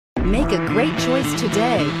Make a great choice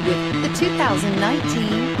today with the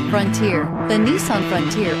 2019 Frontier. The Nissan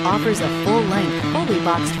Frontier offers a full-length, fully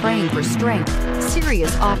boxed frame for strength,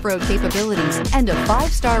 serious off-road capabilities, and a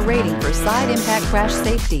 5-star rating for side impact crash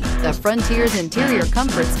safety. The Frontier's interior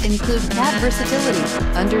comforts include cab versatility,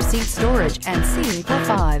 under-seat storage, and seating for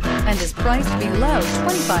 5, and is priced below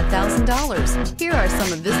 $25,000. Here are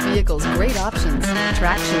some of this vehicle's great options: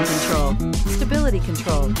 traction control, stability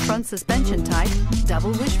control, front suspension type,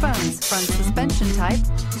 double wishbones, front suspension type,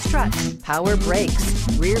 strut, power brakes,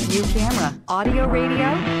 rear view camera, audio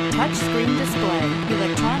radio, touch screen display,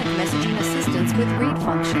 electronic messaging assistance with read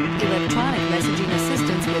function, electronic messaging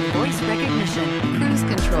assistance with voice recognition, cruise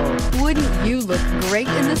control. Wouldn't you look great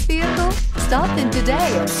in this vehicle? Stop in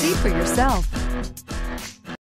today and see for yourself.